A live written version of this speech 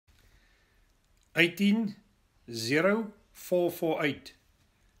180448.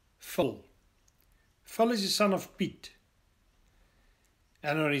 Phill. Phill is the son of PIET,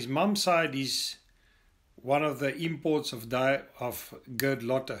 and on his mum's side he's one of the imports of Gert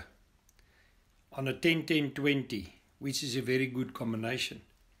Lotter on a 10-10-20, which is a very good combination.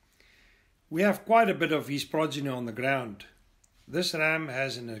 We have quite a bit of his progeny on the ground. This ram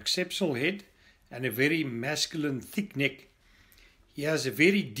has an exceptional head and a very masculine thick neck. He has a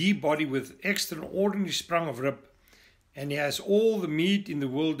very deep body with extraordinary sprung of rib, and he has all the meat in the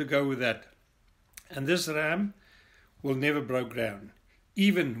world to go with that. And this ram will never break ground,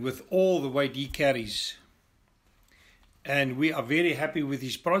 even with all the weight he carries. And we are very happy with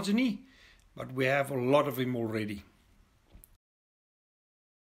his progeny, but we have a lot of him already.